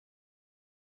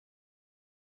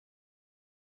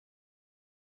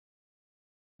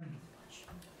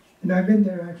And I've been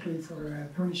there actually for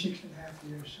 26 and a half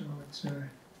years, so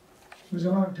it was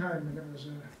a long time, and it was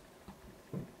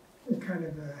a kind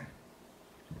of a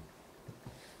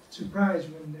surprise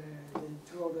when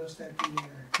they told us that the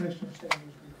correctional centers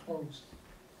were closed.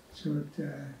 So it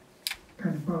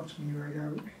kind of bumps me right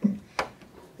out.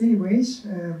 Anyways,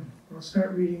 I'll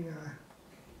start reading.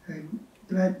 I'm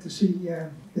glad to see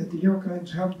that the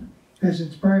Yorklands Hub has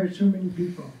inspired so many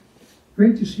people.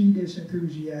 Great to see this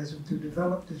enthusiasm to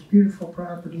develop this beautiful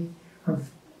property of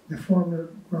the former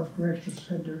Guelph Correctional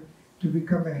Center to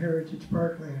become a heritage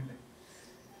parkland.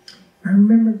 I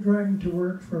remember driving to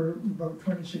work for about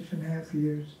 26 and a half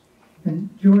years and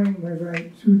enjoying my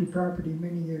ride through the property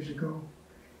many years ago.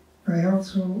 I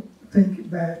also think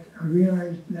back, I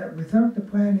realized that without the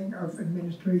planning of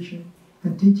administration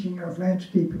and teaching of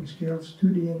landscaping skills to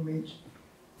the inmates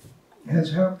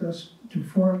has helped us to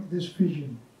form this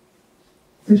vision.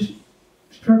 This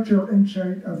structural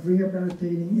insight of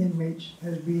rehabilitating inmates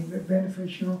has been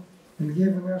beneficial in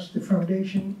giving us the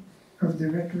foundation of the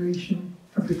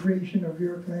creation of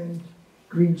Yorkland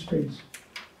green space.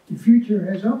 The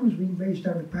future has always been based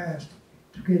on the past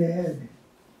to get ahead,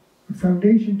 a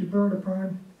foundation to build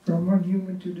upon from one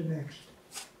human to the next.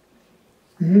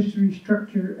 The history,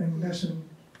 structure, and lesson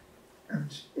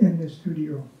in the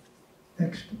studio.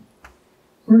 Next.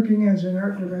 Working as an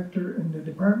art director in the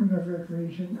Department of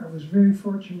Recreation, I was very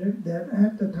fortunate that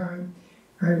at the time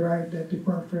I arrived at the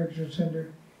Guelph Correctional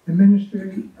Center, the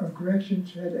Ministry of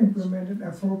Corrections had implemented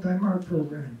a full-time art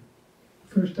program.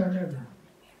 First time ever.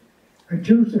 I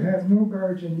chose to have no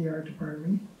guards in the art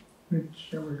department,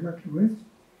 which I was lucky with.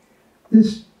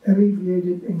 This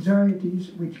alleviated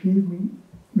anxieties which gave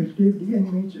the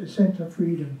inmates a sense of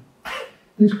freedom.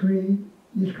 This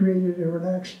created a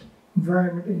relaxed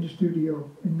environment in the studio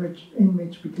in which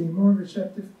inmates became more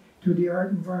receptive to the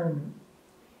art environment.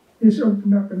 This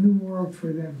opened up a new world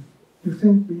for them to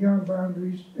think beyond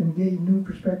boundaries and gain new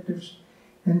perspectives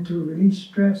and to release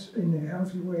stress in a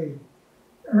healthy way.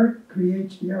 Art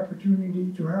creates the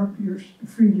opportunity to help you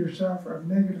free yourself of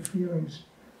negative feelings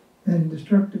and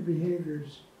destructive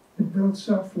behaviors. It builds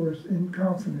self-worth and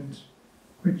confidence,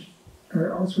 which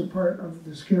are also part of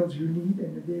the skills you need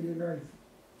in the daily life.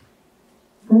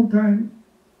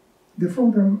 The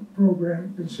full-time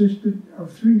program consisted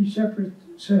of 3 separate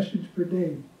sessions per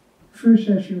day. The first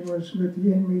session was with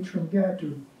the inmates from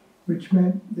GATU, which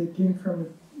meant they came from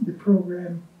the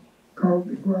program called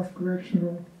the Guelph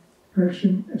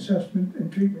Correction Assessment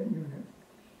and Treatment Unit.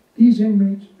 These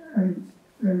inmates I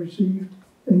received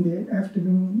in the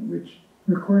afternoon, which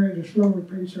required a slower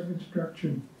pace of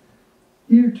instruction.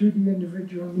 Due to the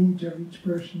individual needs of each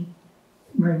person,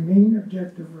 my main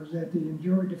objective was that they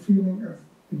enjoy the feeling of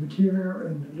the material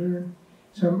and learn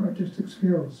some artistic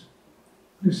skills.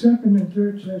 The second and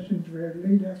third sessions were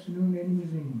late afternoon and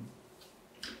evening.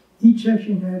 Each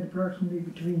session had approximately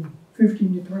between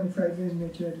 15 to 25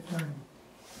 inmates at a time.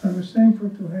 I was thankful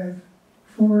to have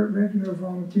 4 regular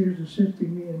volunteers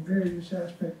assisting me in various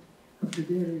aspects of the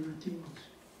daily routines.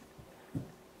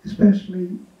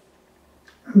 Especially,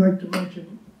 I'd like to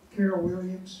mention Carol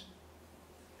Williams,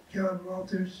 John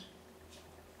Walters,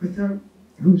 without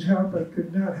whose help I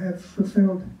could not have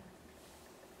fulfilled.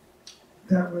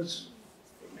 That was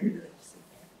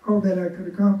all that I could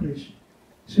accomplish.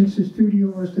 Since the studio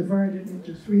was divided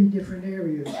into 3 different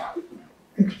areas,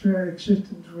 extra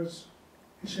assistance was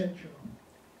essential.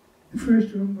 The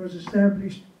first room was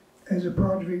established as a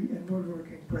pottery and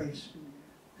woodworking place.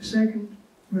 The second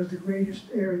was the greatest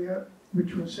area,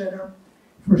 which was set up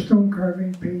for stone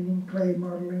carving, painting, clay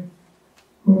modeling,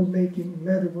 mold making,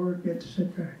 leatherwork,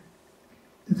 etc.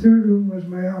 The third room was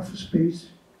my office space,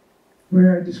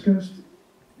 where I discussed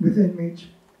with inmates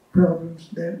problems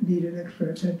that needed extra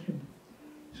attention.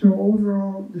 So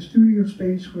overall, the studio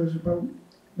space was about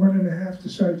 1.5 the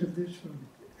size of this room,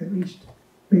 at least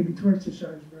maybe twice the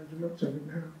size by the looks of it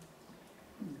now.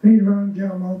 Later on,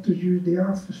 John Walters used the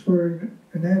office for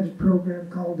an added program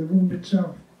called The Wound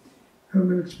Itself. I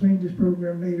will explain this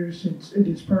program later since it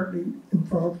is partly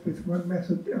involved with one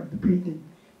method of the painting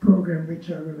program,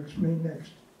 which I will explain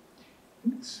next.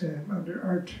 It's under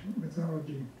art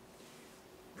mythology.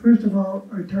 First of all,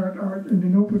 I taught art in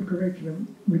an open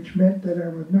curriculum, which meant that I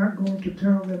was not going to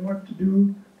tell them what to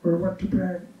do or what to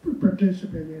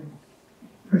participate in.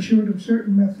 I showed them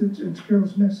certain methods and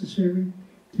skills necessary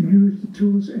to use the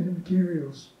tools and the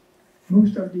materials.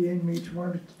 Most of the inmates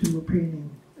wanted to do a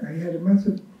painting. I had a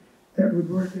method that would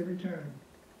work every time.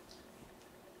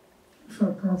 I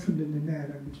felt confident in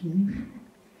that, I believe.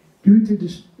 Due to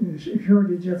the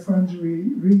shortage of funds,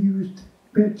 we reused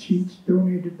bed sheets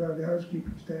donated by the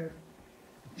housekeeping staff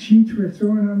Sheets were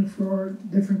thrown on the floor,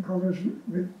 different colors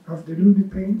of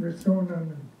diluted paint were thrown on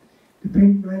them. The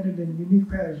paint blended in unique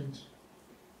patterns.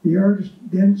 The artist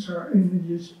then saw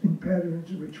images in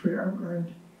patterns which were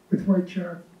outlined with white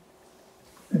chalk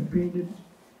and painted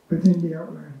within the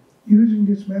outline. Using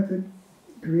this method,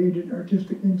 created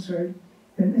artistic insight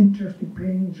and interesting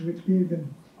paintings which gave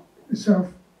them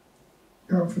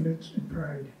self-confidence and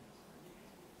pride.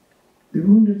 The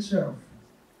Wounded Self.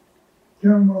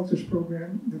 John Walter's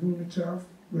program, The Wounded Self,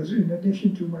 was in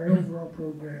addition to my overall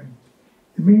program.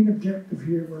 The main objective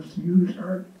here was to use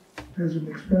art as an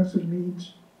expressive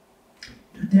means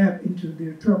to tap into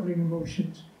their troubling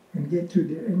emotions and get to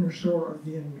the inner soul of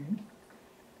the inmate.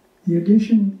 The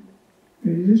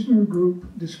additional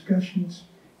group discussions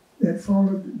that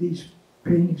followed these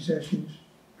painting sessions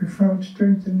were found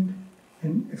strengthened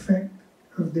an effect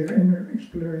of their inner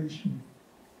exploration.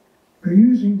 By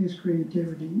using this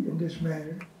creativity in this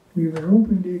manner, we were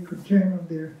hoping they could channel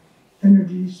their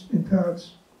energies and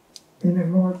thoughts in a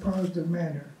more positive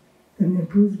manner and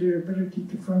improve their ability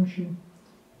to function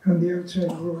on the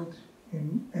outside world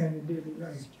and in daily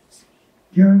life.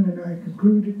 John and I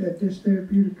concluded that this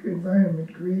therapeutic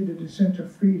environment created a sense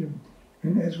of freedom,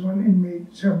 and as one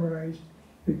inmate summarized,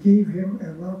 it gave him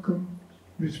a welcome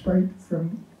respite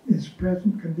from his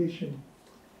present condition.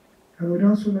 I would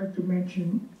also like to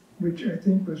mention, which I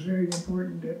think was very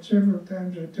important, that several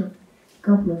times I took a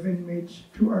couple of inmates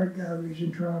to art galleries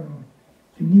in Toronto.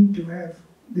 The need to have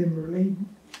them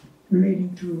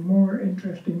relating to more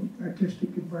interesting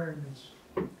artistic environments.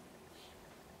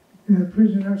 The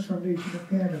Prison Arts Foundation of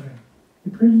Canada.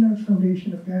 The Prison Arts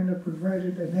Foundation of Canada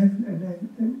provided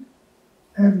an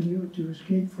avenue to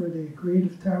escape for the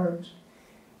creative talents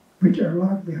which are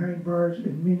locked behind bars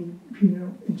in many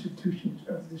penal institutions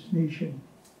of this nation.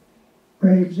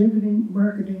 By exhibiting,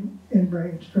 marketing, and by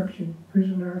instruction,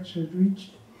 Prison Arts has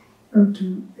reached out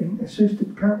to and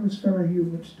assisted countless fellow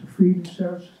humans to free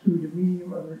themselves through the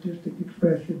medium of artistic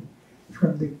expression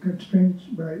from the constraints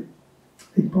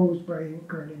imposed by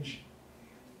incarnation.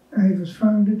 It was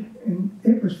founded in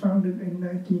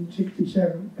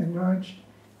 1967 and launched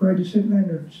by the St.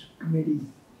 Leonard's Committee,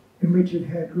 in which it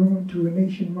had grown to a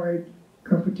nationwide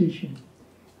competition.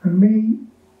 On May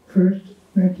 1st,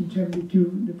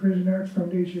 1972, the Prison Arts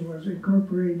Foundation was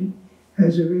incorporated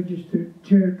as a registered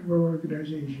charitable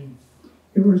organization.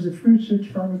 It was the first such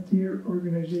volunteer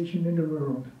organization in the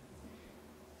world.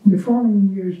 In the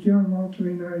following years, John Walter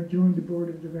and I joined the board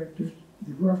of directors.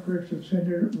 The Guelph Correctional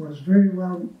Center was very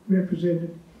well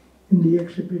represented in the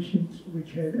exhibitions,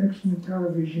 which had excellent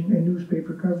television and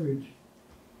newspaper coverage.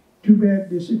 Too bad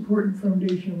this important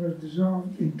foundation was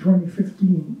dissolved in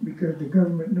 2015 because the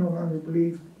government no longer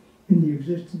believed in the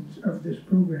existence of this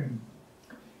program.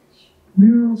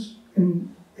 Murals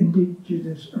and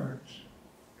Indigenous arts.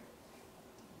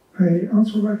 I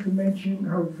also like to mention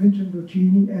how Vincent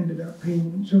Bocchini ended up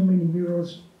painting so many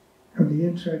murals on the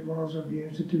inside walls of the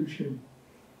institution.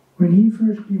 When he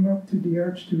first came up to the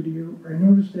art studio, I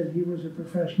noticed that he was a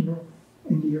professional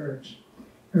in the arts.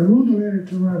 I wrote a letter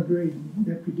to Ron Braden,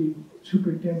 Deputy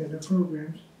Superintendent of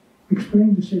Programs,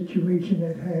 explained the situation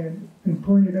at hand, and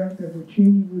pointed out that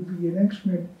Bocchini would be an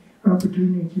excellent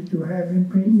opportunity to have him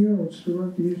paint murals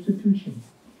throughout the institution.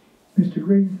 Mr.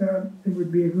 Braden thought it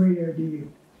would be a great idea,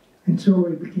 and so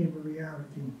it became a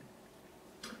reality.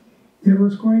 There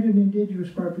was quite an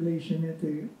indigenous population at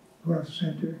the Guelph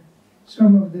Center.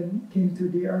 Some of them came to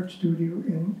the art studio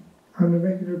on a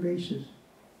regular basis.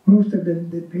 Most of them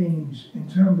did paintings,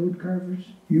 and some wood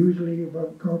carvers, usually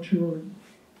about cultural and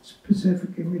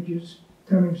specific images,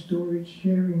 telling stories,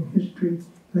 sharing history,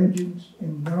 legends,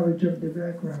 and knowledge of the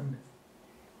background.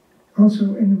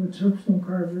 Also, Inuit soapstone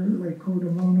carver like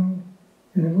Kodamono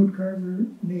and a wood carver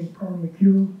named Paul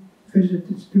McHugh visited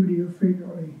the studio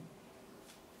frequently.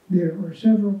 There were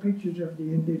several pictures of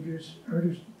the indigenous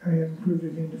artists I have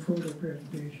included in the photo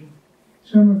presentation.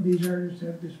 Some of these artists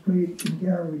have displayed in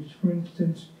galleries. For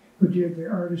instance, we have the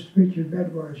artist Richard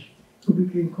Bedwash, who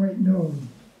became quite known,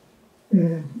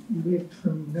 and he lived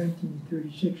from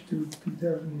 1936 to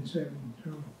 2007,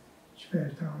 so it's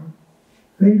fast on.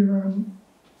 Later on,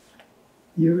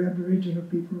 the Aboriginal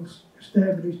peoples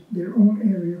established their own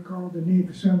area called the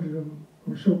Neva Sundrum,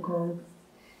 or also called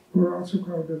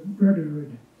the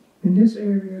Brotherhood. In this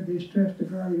area, they stressed the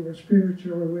value of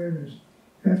spiritual awareness.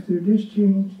 After this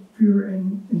change, fewer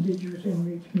indigenous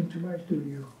inmates came to my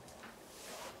studio.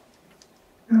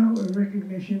 Now, a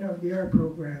recognition of the art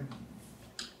program.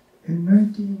 In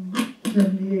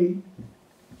 1978,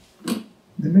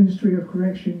 the Ministry of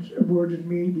Corrections awarded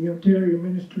me the Ontario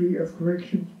Ministry of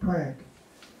Corrections plaque,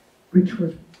 which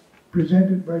was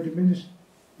presented by the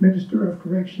Minister of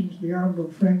Corrections, the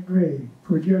Honorable Frank Gray,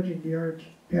 for judging the arts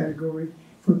category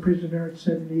for Prison Arts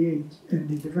 78 and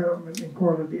the development and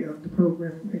quality of the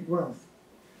program at Guelph.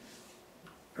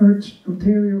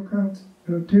 Ontario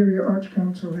Arts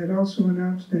Council had also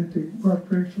announced that the Guelph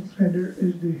Correctional Centre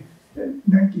is the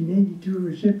 1982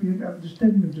 recipient of the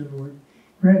Stedman's Award,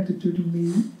 granted to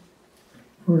me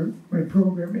for my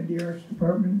program in the Arts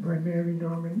Department by Mary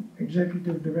Norman,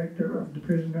 Executive Director of the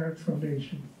Prison Arts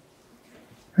Foundation.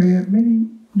 I have many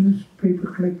newspaper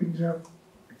clippings up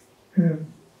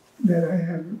that I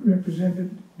have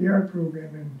represented the art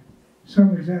program in.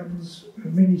 Some examples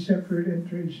of many separate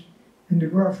entries in the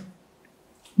Guelph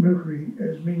Mercury,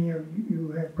 as many of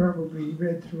you have probably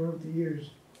read throughout the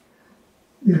years.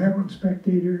 The Hamilton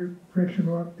Spectator,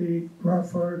 Correctional Update,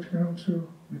 Guelph Arts Council,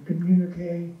 the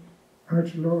Communique,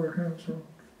 Arts Lower Council,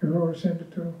 the Lower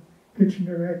Sentinel,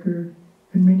 Kitchener Record,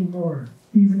 and many more.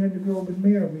 Even in the Globe and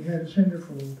Mail we had a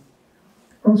centerfold.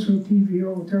 Also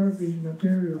TVO, Television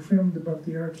Ontario, filmed about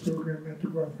the arts program at the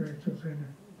Guelph Correctional Centre.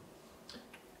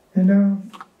 And now,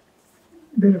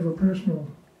 a bit of a personal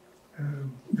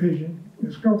vision,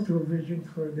 a sculptural vision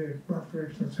for the Guelph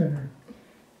Correctional Centre.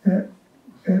 At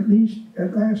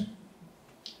last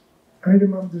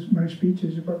item of my speech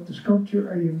is about the sculpture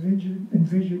I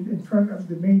envisioned in front of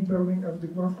the main building of the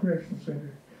Guelph Correctional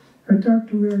Centre. I talked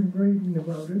to Arend Nieuwland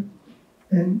about it,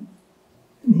 and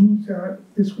he thought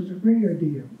this was a great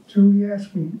idea. So he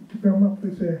asked me to come up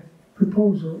with a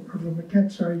proposal of a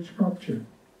maquette-sized sculpture.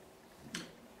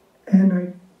 And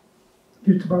I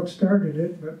just about started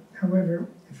it, but however,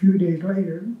 a few days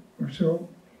later or so,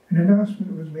 an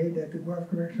announcement was made that the Guelph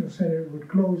Correctional Centre would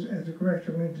close as a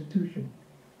correctional institution.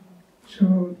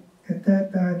 So at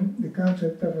that time, the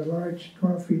concept of a large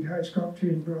 12 feet high sculpture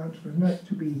in bronze was not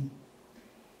to be.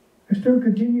 I still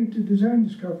continued to design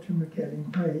the sculpture maquette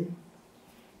in clay.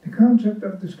 The concept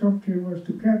of the sculpture was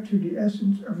to capture the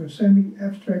essence of a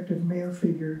semi-abstracted male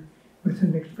figure with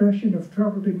an expression of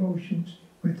troubled emotions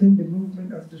within the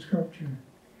movement of the sculpture.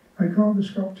 I call the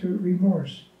sculpture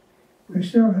Remorse. I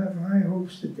still have high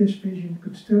hopes that this vision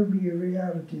could still be a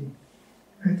reality.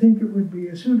 I think it would be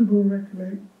a suitable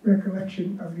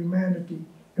recollection of humanity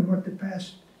and what the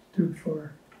past stood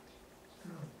for.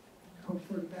 Hope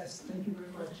for the best. Thank you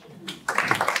very much.